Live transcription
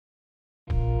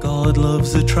God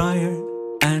loves a trier,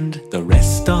 and the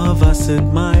rest of us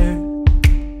admire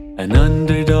an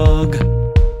underdog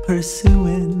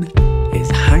pursuing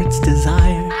his heart's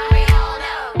desire.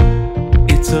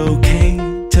 It's okay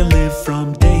to live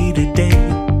from day to day,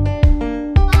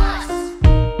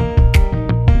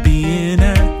 being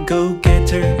a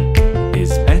go-getter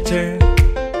is better.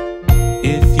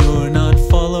 If you're not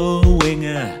following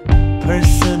a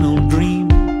personal dream,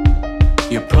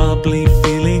 you're probably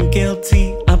feeling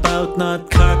guilty about not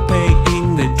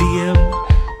carping the diem.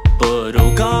 But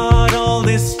oh God, all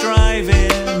this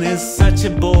striving is such a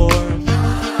bore,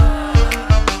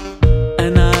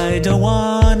 and I don't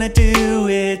wanna do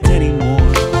it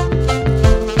anymore.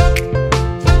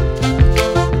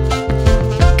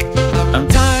 I'm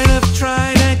tired of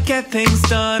trying to get things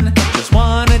done. Just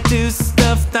wanna do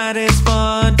stuff that is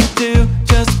fun to do,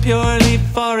 just purely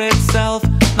for itself,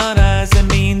 not as a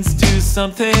means to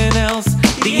something else.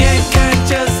 The end can't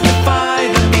justify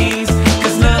the means,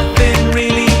 'cause nothing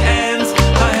really ends.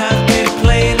 I have been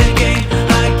playing a game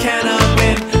I cannot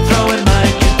win, throwing my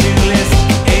to-do list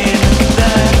in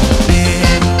the bin.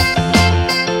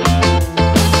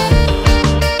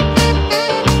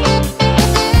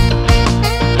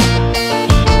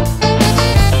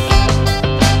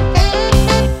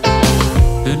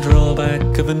 The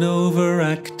drawback of an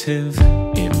overactive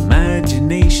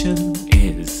imagination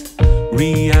is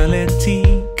reality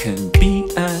can be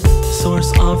a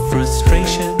source of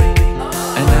frustration,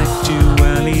 and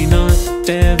actually not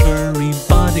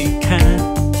everybody can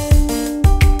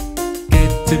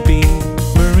get to be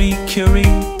Marie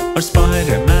Curie or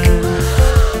Spider-Man.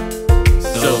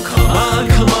 So come on,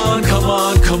 come on, come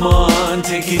on, come on,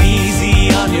 take it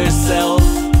easy on yourself.